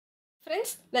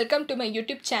Friends, welcome to my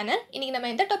YouTube channel. இன்னைக்கு நம்ம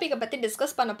எந்த டாபிக்கை பத்தி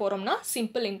டிஸ்கஸ் பண்ண போறோம்னா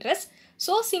simple interest.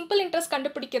 So simple interest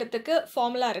கண்டுபிடிக்கிறதுக்கு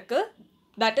ஃபார்முலா இருக்கு.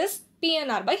 That is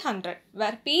PNR by 100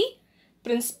 where P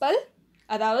principal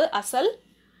அதாவது அசல்,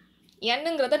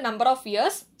 Nங்கிறது number of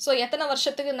years. So எத்தனை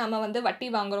வருஷத்துக்கு நம்ம வந்து வட்டி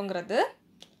வாங்குறோம்ங்கிறது.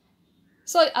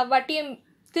 So வட்டியை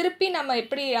திருப்பி நம்ம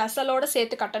எப்படி அசலோட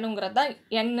சேர்த்து கட்டணும்ங்கிறது தான்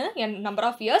N number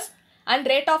of years. And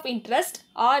rate of interest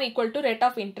R equal to rate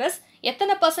of interest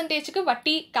எத்தனை பர்சன்டேஜுக்கு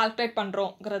வட்டி கால்குலேட்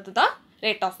பண்ணுறோங்கிறது தான்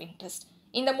rate of interest.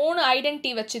 இந்த மூணு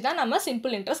ஐடென்டிட்டி வச்சு தான் நம்ம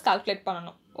சிம்பிள் இன்ட்ரெஸ்ட் கால்குலேட்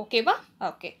பண்ணணும். ஓகேவா?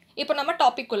 ஓகே, இப்போ நம்ம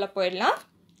டாபிக் உள்ள போயிடலாம்.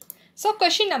 So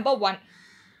question number 1.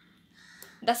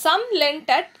 The sum lent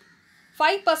at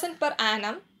 5% per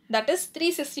annum, that is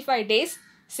 365 days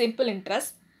simple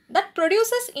interest, that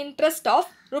produces interest of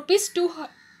rupees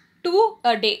 2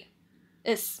 a day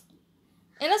is.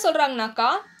 என்ன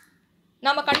சொல்கிறாங்கனாக்கா,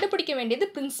 நம்ம கண்டுபிடிக்க வேண்டியது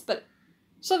principal.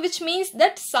 So which means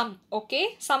that some. Okay,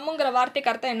 சம்முங்கிற வார்த்தைக்கு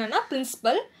அர்த்தம் என்னென்னா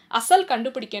பிரின்சிபல், அசல்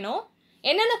கண்டுபிடிக்கணும்.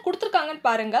 என்னென்ன கொடுத்துருக்காங்கன்னு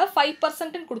பாருங்கள்.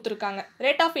 5%ன்னு கொடுத்துருக்காங்க,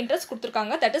 ரேட் ஆஃப் இன்ட்ரெஸ்ட்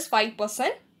கொடுத்துருக்காங்க, that is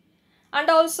 5%.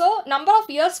 And also number of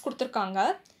years கொடுத்துருக்காங்க.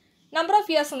 Number of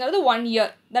இயர்ஸுங்கிறது 1 year,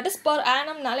 that is per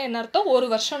ஆனம்னால என்ன அர்த்தம், ஒரு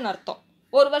வருஷம்னு அர்த்தம்.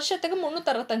 ஒரு வருஷத்துக்கு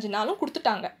 365 நாளும்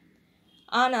கொடுத்துட்டாங்க.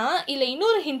 ஆனால் இதில்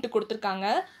இன்னொரு ஹிண்ட் கொடுத்துருக்காங்க,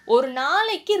 ஒரு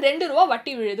நாளைக்கு 2 ரூபா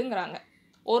வட்டி விழுதுங்கிறாங்க.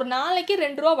 ஒரு நாளைக்கு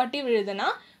 2 ரூபா வட்டி விழுதுன்னா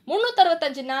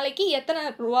 365 நாளைக்கு எத்தனை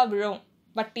ரூபா விழும்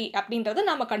வட்டி அப்படின்றத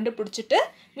நம்ம கண்டுபிடிச்சிட்டு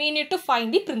we need to find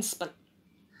the principal.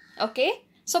 Okay,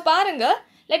 so பாருங்க,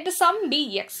 let the sum be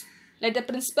x, let the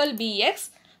principal be x.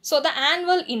 so the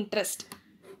annual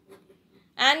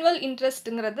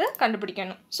interestங்கிறது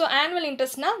கண்டுபிடிக்கணும். ஸோ annual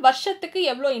interestனா வருஷத்துக்கு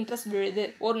எவ்வளோ இன்ட்ரெஸ்ட் விழுது.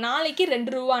 ஒரு நாளைக்கு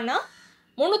 2 ரூபானா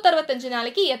 365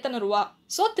 நாளைக்கு எத்தனை ரூபா.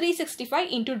 So 365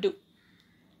 into 2,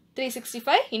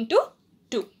 365 into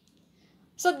 2.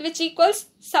 So which equals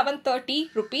 730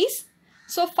 rupees.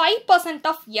 So 5%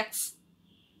 of x.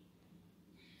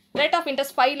 Rate of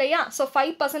interest 5 layya. So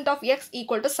 5% of x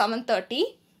equal to 730.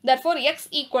 Therefore x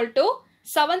equal to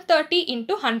 730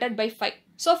 into 100 by 5.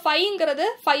 So 5 ங்கிறது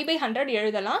 5 by 100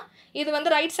 எழுதலாம். இது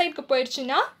வந்து ரைட் சைடுக்கு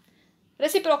போயிடுச்சுன்னா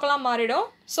ரெசிப்ரோக்கலா மாறிடும்.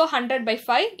 So 100 by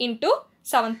 5 into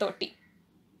 730.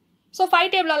 So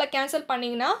 5 டேபிளால cancel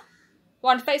பண்ணிங்கன்னா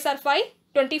 1 5s are 5,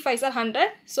 25s are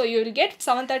 100. So you will get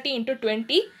 730 into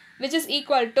 20, which is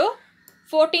equal to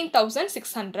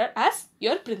 14,600 as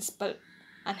your principal.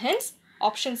 And hence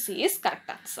option C is correct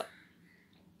answer.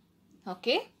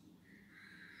 Okay.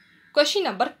 Question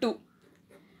number 2.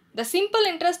 The simple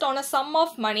interest on a sum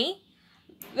of money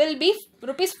will be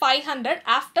rupees 500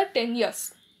 after 10 years.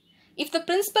 If the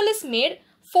principal is made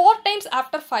 4 times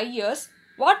after 5 years,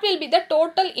 what will be the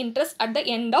total interest at the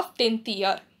end of 10th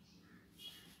year?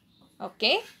 Okay,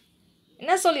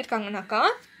 என்ன சொல்லியிருக்காங்கனாக்கா,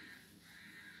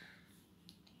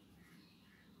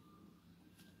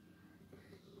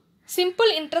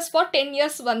 simple interest for 10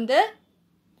 years வந்து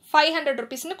 500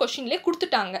 rupeesனு கொஷின்லேயே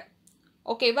கொடுத்துட்டாங்க.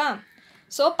 ஓகேவா?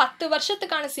 So 10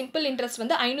 வருஷத்துக்கான simple interest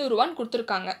வந்து 500 ரூபான்னு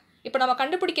கொடுத்துருக்காங்க. இப்போ நம்ம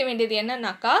கண்டுபிடிக்க வேண்டியது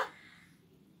என்னன்னாக்கா,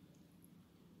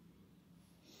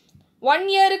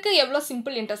 1 yearக்கு எவ்வளோ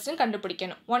சிம்பிள் இன்ட்ரெஸ்ட்னு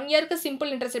கண்டுபிடிக்கணும். 1 yearக்கு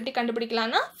சிம்பிள் இன்ட்ரெஸ்ட் எப்படி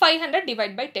கண்டுபிடிக்கலாம்னா 500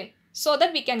 divide by 10. So that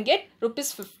we can get rupees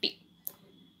 50.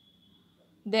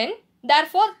 Then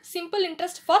therefore simple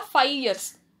interest for 5 years.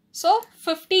 So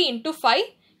 50 into 5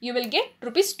 you will get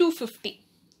rupees 250.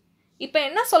 இப்போ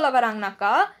என்ன சொல்ல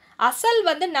வராங்கனாக்கா, அசல்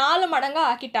வந்து 4 மடங்கா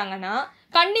ஆக்கிட்டாங்கன்னா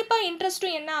கண்டிப்பா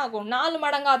இன்ட்ரெஸ்ட்டும் என்ன ஆகும், 4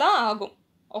 மடங்கா தான் ஆகும்.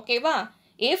 ஓகேவா?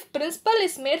 If principal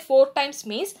is made 4 times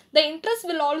means the interest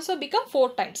will also become 4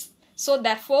 times. So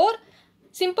therefore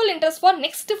simple interest for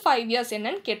next 5 years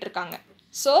என்னன்னு கேட்டிருக்காங்க.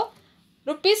 So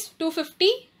rupees 250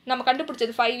 நம்ம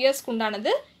கண்டுபிடிச்சது 5 years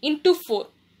உண்டானது into 4.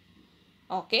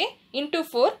 Okay, into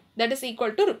 4 that is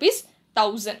equal to rupees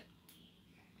 1000.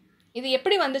 இது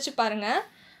எப்படி வந்துச்சு பாருங்க.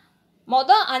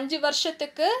 மொதல் 5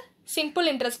 வருஷத்துக்கு சிம்பிள்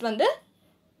இன்ட்ரெஸ்ட் வந்து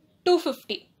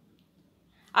 250.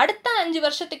 அடுத்த 5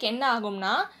 வருஷத்துக்கு என்ன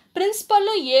ஆகும்னா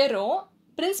பிரின்சிபலும் ஏறும்.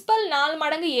 பிரின்சிபல் 4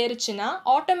 மடங்கு ஏறுச்சுன்னா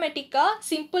ஆட்டோமேட்டிக்காக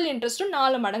சிம்பிள் இன்ட்ரெஸ்ட்டும்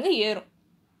 4 மடங்கு ஏறும்.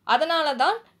 அதனால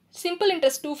தான் சிம்பிள்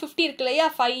இன்ட்ரெஸ்ட் 250 இருக்கு இல்லையா,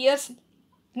 5 years,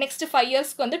 நெக்ஸ்ட் 5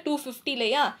 yearsக்கு வந்து 250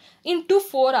 இல்லையா, into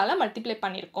 4ஆல் மல்டிப்ளை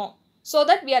பண்ணியிருக்கோம். So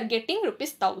that we are getting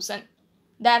rupees 1000.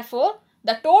 therefore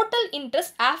the total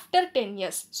interest after 10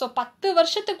 years. So 10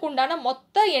 வருஷத்துக்கு உண்டான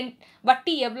மொத்த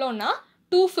வட்டி எவ்வளோன்னா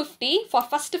 250 for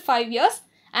first 5 years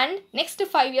and next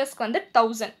 5 yearsக்கு வந்து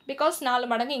 1000 because 4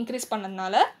 மடங்கு இன்க்ரீஸ்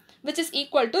பண்ணதுனால, which is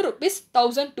equal to rupees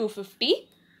 1250.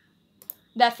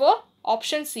 therefore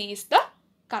option C is the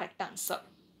correct answer.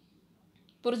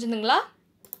 புரிஞ்சுதுங்களா?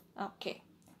 Okay.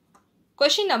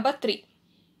 Question number 3.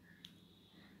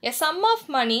 A sum of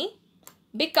money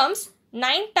becomes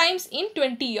 9 times in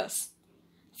 20 years.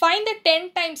 find the 10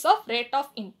 times of rate of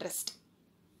interest.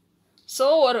 So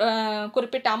ஒரு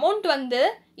குறிப்பிட்ட amount வந்து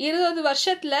 20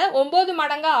 வருஷத்தில் 9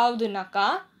 மடங்காக ஆகுதுனாக்கா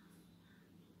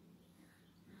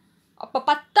அப்போ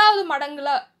 10வது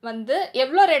மடங்கில் வந்து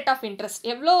எவ்வளோ ரேட் ஆஃப் இன்ட்ரெஸ்ட்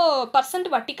எவ்வளோ பர்சன்ட்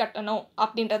வட்டி கட்டணும்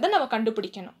அப்படின்றத நம்ம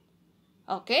கண்டுபிடிக்கணும்.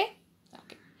 ஓகே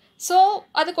ஓகே ஸோ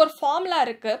அதுக்கு ஒரு ஃபார்முலா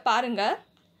இருக்குது பாருங்கள்.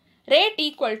 Rate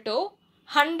equal to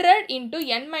 100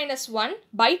 ×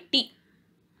 n-1/t.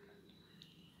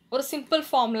 ஒரு சிம்பிள்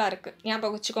ஃபார்முலா இருக்குது,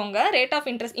 ஞாபகம் வச்சுக்கோங்க. ரேட் ஆஃப்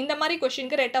இன்ட்ரெஸ்ட் இந்த மாதிரி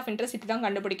கொஷினுக்கு ரேட் ஆஃப் இன்ட்ரெஸ்ட் இது தான்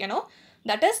கண்டுபிடிக்கணும்.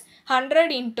 That is 100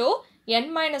 ×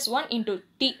 n-1 ×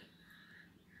 t.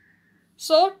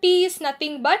 So t is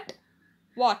nothing but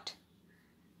what?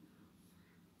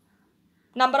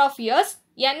 Number of years.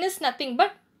 n is nothing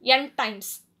but n times.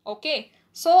 Okay.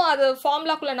 So அது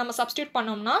ஃபார்முலாக்குள்ளே நம்ம சப்ஸ்டியூட்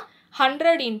பண்ணோம்னா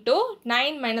 100 ×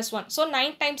 9 - 1. ஸோ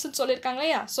 9 டைம்ஸ்னு சொல்லியிருக்காங்க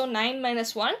இல்லையா? So 9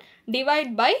 - 1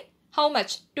 divide by how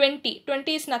much? 20.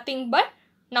 20 is nothing but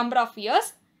number of years,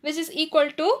 which is equal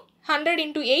to 100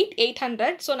 × 8,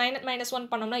 800. So 9 - 1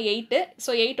 பண்ணோம்னா 8.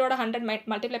 So 8 ஓட 100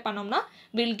 multiply பண்ணோம்னா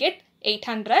we'll get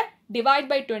 800. Divide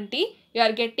by 20, you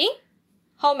are getting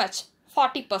how much?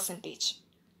 40%.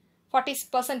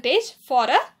 40% for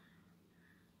a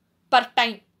per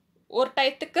time. ஒரு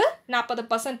டயத்துக்கு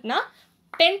 40%னா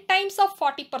 10 times of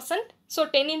 40%. So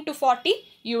 10 × 40,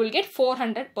 you will get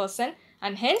 400%,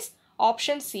 and hence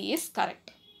option C is correct.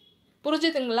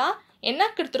 புரிஞ்சுதுங்களா? என்ன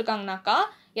கொடுத்துருக்காங்கனாக்கா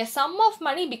a sum of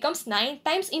money becomes 9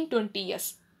 times in 20 years.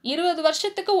 20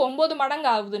 வருஷத்துக்கு 9 மடங்கு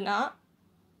ஆகுதுன்னா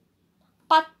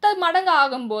 10 மடங்கு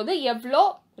ஆகும்போது எவ்வளோ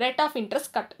ரேட் ஆஃப்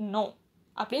இன்ட்ரெஸ்ட் கட்டணும்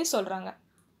அப்படின்னு சொல்கிறாங்க.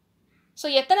 ஸோ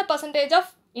எத்தனை பர்சன்டேஜ்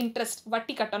ஆஃப் இன்ட்ரெஸ்ட்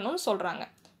வட்டி கட்டணும்னு சொல்கிறாங்க.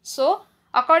 So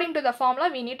according to the formula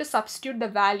we need to substitute the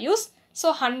values. So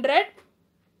 100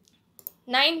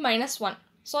 9 - 1.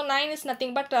 So 9 is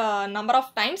nothing but number of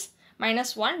times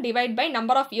minus 1 divided by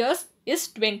number of years is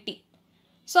 20.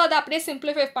 So அதை அப்படியே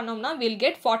simplify பண்ணோம்னா we'll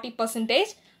get 40%.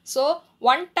 So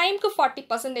 1 time க்கு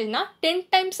 40% னா 10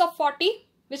 times of 40,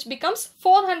 which becomes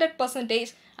 400%,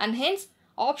 and hence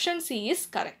option C is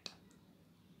correct.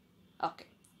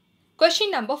 Okay. Question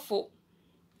number 4.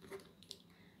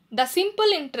 The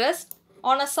simple interest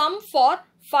on a sum for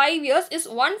 5 years is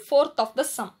 1/4 of the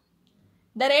sum.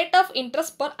 The rate of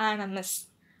interest per annum is.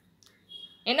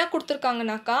 என்ன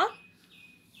கொடுத்துருக்காங்கனாக்கா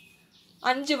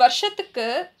 5 வருஷத்துக்கு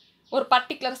ஒரு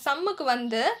particular சம்முக்கு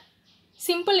வந்து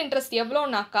simple interest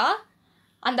எவ்வளோனாக்கா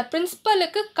அந்த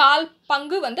பிரின்சிபலுக்கு 1/4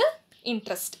 பங்கு வந்து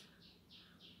interest.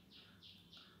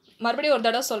 மறுபடியும் ஒரு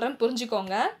தடவை சொல்கிறேன்,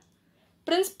 புரிஞ்சுக்கோங்க.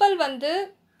 பிரின்சிபல் வந்து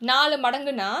 4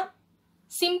 மடங்குனா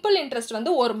சிம்பிள் இன்ட்ரெஸ்ட்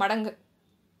வந்து 1 மடங்கு.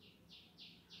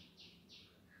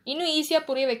 இன்னும் ஈஸியாக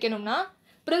புரிய வைக்கணும்னா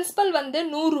பிரின்சிபல் வந்து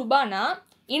 100 ரூபானா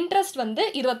இன்ட்ரெஸ்ட் வந்து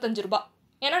 25 ரூபா.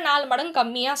 ஏன்னா 4 மடங்கு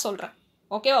கம்மியாக சொல்கிறேன்.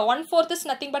 ஓகேவா? 1/4 is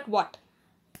nothing but what?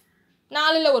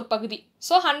 4ல் ஒரு பகுதி.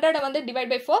 ஸோ 100 வந்து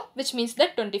divide by 4, which means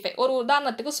that 25. ஒரு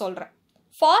உதாரணத்துக்கு சொல்கிறேன்.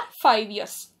 ஃபார் 5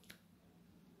 years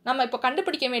நம்ம இப்போ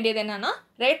கண்டுபிடிக்க வேண்டியது என்னென்னா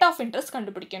ரேட் ஆஃப் இன்ட்ரெஸ்ட்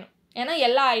கண்டுபிடிக்கணும். ஏன்னா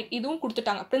எல்லா இதுவும்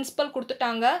கொடுத்துட்டாங்க. பிரின்சிபல்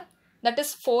கொடுத்துட்டாங்க, that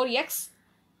is 4x.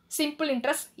 Simple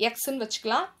interest எக்ஸ்ன்னு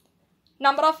வச்சுக்கலாம்.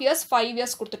 நம்பர் ஆஃப் இயர்ஸ் 5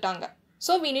 years கொடுத்துட்டாங்க.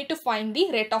 So we need to find the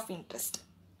rate of interest.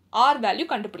 R value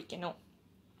கண்டுபிடிக்கணும்.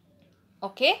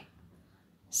 Okay.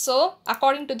 So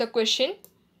according to the question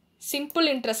simple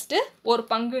interest ஒரு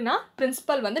பங்குனா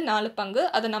பிரின்சிபல் வந்து 4 பங்கு.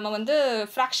 அதை நம்ம வந்து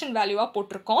ஃப்ராக்ஷன் வேல்யூவாக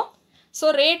போட்டிருக்கோம். So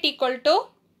rate equal to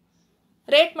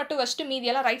rate மட்டும் வச்சுட்டு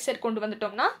மீதியெல்லாம் ரைட் சைட் கொண்டு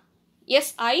வந்துட்டோம்னா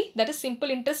SI, that is simple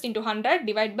interest into 100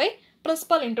 divided by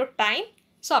principal into time.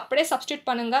 So அப்படியே சப்ஸ்டியூட்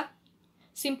பண்ணுங்கள்.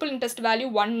 Simple interest value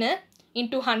 1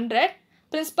 into 100,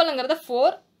 பிரின்சிபல்ங்கிறது 4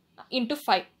 into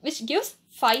 5, which gives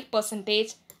 5%,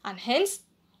 and hence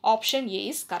option A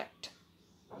is correct.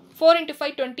 4 into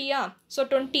 5 20. So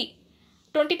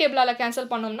 20 டேபிளால்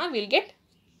cancel பண்ணோம்னா we'll get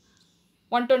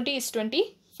 120 is 20,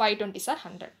 5 20s are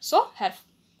 100. So have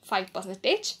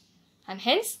 5%, and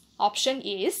hence option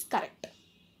A is correct.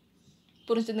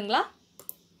 புரிஞ்சுதுங்களா?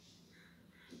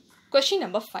 Question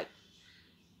number 5.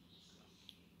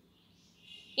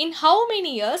 In how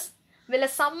many years will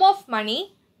a sum of money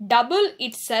double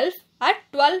itself at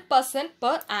 12%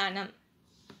 per annum?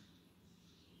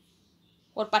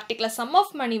 ஒரு particular some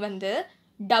of money வந்து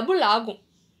double ஆகும்.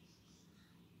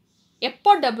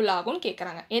 எப்போ double ஆகும்னு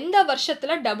கேட்குறாங்க. எந்த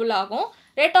வருஷத்தில் double ஆகும்?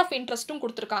 ரேட் ஆஃப் இன்ட்ரெஸ்ட்டும்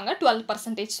கொடுத்துருக்காங்க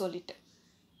 12% சொல்லிட்டு.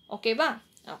 ஓகேவா?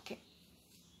 Okay.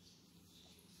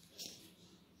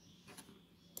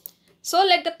 So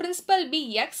let the principal B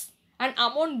X and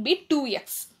amount be 2x.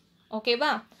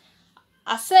 ஓகேவா?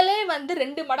 அசலே வந்து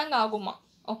 2 மடங்கு ஆகுமா?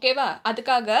 ஓகேவா?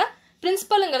 அதுக்காக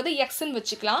பிரின்சிபலுங்கிறது எக்ஸ்ன்னு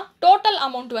வச்சுக்கலாம், டோட்டல்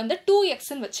அமௌண்ட் வந்து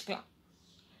 2xன்னு வச்சுக்கலாம்.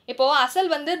 இப்போது அசல்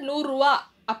வந்து 100 ரூபா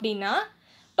அப்படின்னா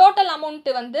டோட்டல் அமௌண்ட்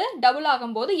வந்து டபுள்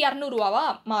ஆகும்போது 200 ரூபாவா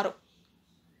மாறும்.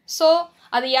 ஸோ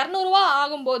அது 200 ரூபா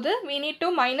ஆகும்போது we need to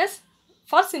minus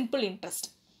for simple interest.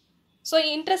 So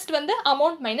interest வந்து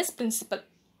amount minus principal.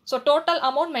 So total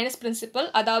amount minus principal,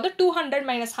 அதாவது 200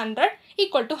 minus 100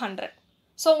 equal to 100.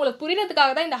 ஸோ உங்களுக்கு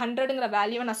புரியறதுக்காக தான் இந்த 100ங்கிற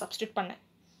வேல்யூவை நான் சப்ஸ்டியூட் பண்ணேன்.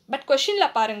 பட்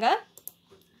கொஷினில் பாருங்கள்,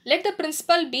 let the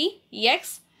principal be x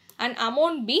and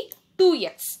amount be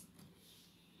 2x.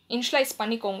 Initialise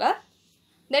பண்ணிக்கோங்க.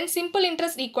 Then simple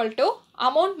interest equal to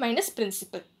amount minus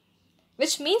principal,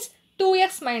 which means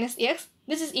 2x minus x,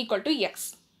 this is equal to x.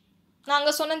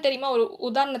 நாங்கள் சொன்னேன் தெரியுமா, ஒரு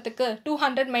உதாரணத்துக்கு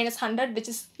 200 minus 100 which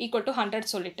is equal to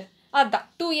 100 சொல்லிட்டு, அதுதான்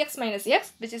 2x minus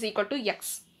x which is equal to x.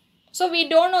 So we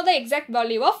don't know the exact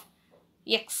value of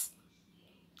x.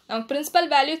 நமக்கு principal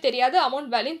value தெரியாது, amount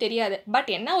value தெரியாது. பட்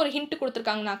என்ன ஒரு ஹிண்ட்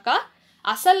கொடுத்துருக்காங்கனாக்கா,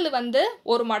 அசல் வந்து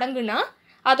 1 மடங்குனா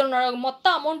அதனோட மொத்த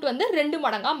அமௌண்ட் வந்து 2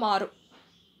 மடங்காக மாறும்.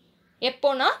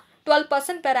 எப்போனா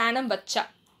 12% per annum வச்சா.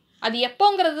 அது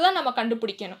எப்போங்கிறது தான் நம்ம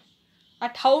கண்டுபிடிக்கணும்.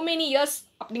 அட் ஹவு மெனி இயர்ஸ்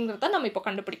அப்படிங்கிறது தான் நம்ம இப்போ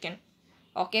கண்டுபிடிக்கணும்.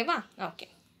 ஓகேவா? ஓகே.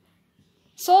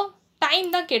 ஸோ டைம்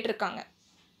தான் கேட்டிருக்காங்க.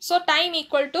 So time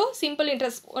equal to simple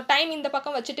interest. Time இந்த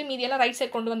பக்கம் வச்சுட்டு மீதியெல்லாம் ரைட்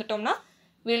சைட் கொண்டு வந்துட்டோம்னா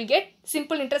we'll get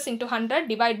simple interest into 100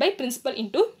 divided by principal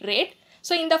into rate.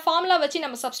 So இந்த ஃபார்முலா வச்சு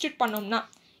நம்ம சப்ஸ்டியூட் பண்ணோம்னா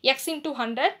x into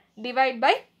 100 divide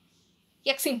by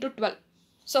x into 12.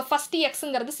 So first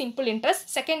எக்ஸுங்கிறது simple interest,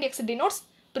 second X denotes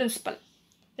principal.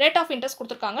 Rate of interest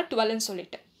கொடுத்துருக்காங்க 12ன்னு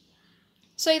சொல்லிட்டு.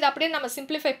 So இது அப்படியே நம்ம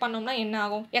simplify பண்ணோம்னா என்ன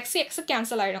ஆகும், எக்ஸு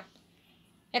கேன்சல் ஆகிடும்.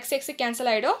 எக்ஸு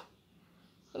கேன்சல் ஆகிடும்.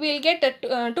 வில் கெட்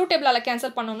 2 டேபிளால்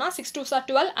கேன்சல் பண்ணோம்னா 6 2s are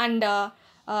 12 and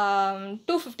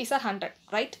 2 50s are 100,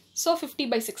 right? So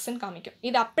 50/6ன்னு காமிக்கும்.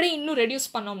 இது அப்படியே இன்னும் ரெடியூஸ்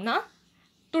பண்ணோம்னா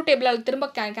 2 டேபிளால் திரும்ப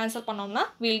கேன்சல் பண்ணோம்னா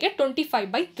will get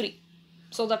 25/3.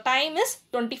 So the time is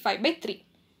 25/3.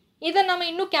 இதை நம்ம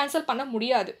இன்னும் கேன்சல் பண்ண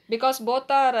முடியாது, because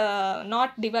both are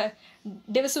not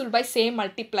divisible by same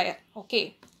multiplier. Okay.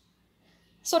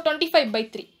 So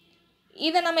 25/3.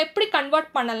 இதை நம்ம எப்படி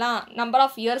கன்வெர்ட் பண்ணலாம் நம்பர்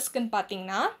ஆஃப் இயர்ஸ்க்குன்னு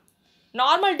பார்த்தீங்கன்னா,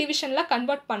 நார்மல் டிவிஷனில்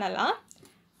கன்வெர்ட் பண்ணலாம்,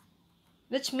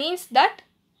 which means that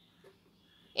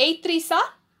 8 3s are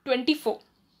 24.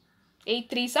 8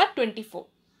 3s are 24.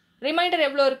 Reminder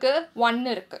எவ்வளோ இருக்குது? 1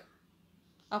 இருக்குது.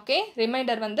 ஓகே,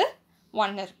 ரிமைண்டர் வந்து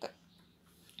 1 இருக்குது.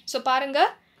 ஸோ பாருங்கள்,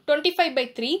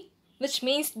 25/3 which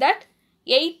means that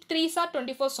 8 3s are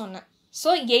 24 சொன்னேன். So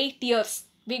 8 years.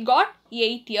 We got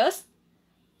 8 years.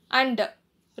 And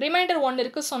remainder 1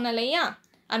 இருக்குது சொன்னேன் இல்லையா?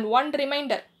 And 1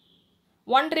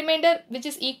 remainder which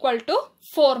is equal to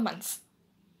 4 months.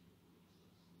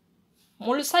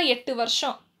 முழுசாக 8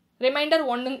 வருஷம், ரிமைண்டர்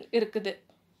 1 இருக்குது.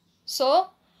 ஸோ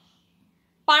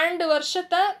 12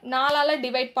 வருஷத்தை 4ஆல்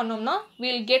டிவைட் பண்ணோம்னா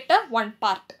we'll get a 1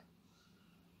 part,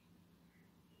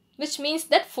 which means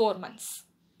that 4 months.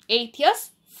 8 years,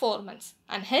 4 months.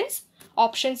 And hence,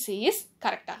 option C is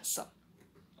correct answer.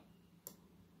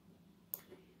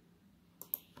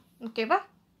 Okay, va?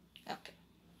 Okay.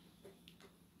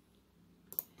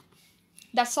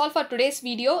 That's all for today's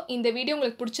video. இந்த video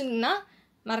உங்களுக்கு பிடிச்சிருந்தா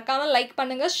மறக்காமல் like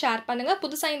பண்ணுங்கள், ஷேர் பண்ணுங்கள்.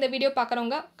 புதுசாக இந்த வீடியோ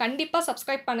பார்க்குறவங்க கண்டிப்பாக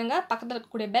சப்ஸ்கிரைப் பண்ணுங்கள். பக்கத்தில்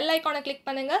இருக்கக்கூடிய பெல் ஐக்கானை கிளிக்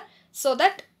பண்ணுங்கள். ஸோ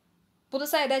தட்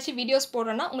புதுசாக ஏதாச்சும் வீடியோஸ்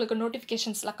போடுறோன்னா உங்களுக்கு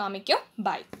நோட்டிஃபிகேஷன்ஸில் காமிக்கும்.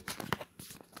 பாய்.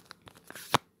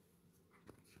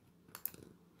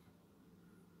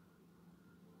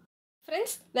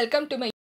 Friends, welcome to my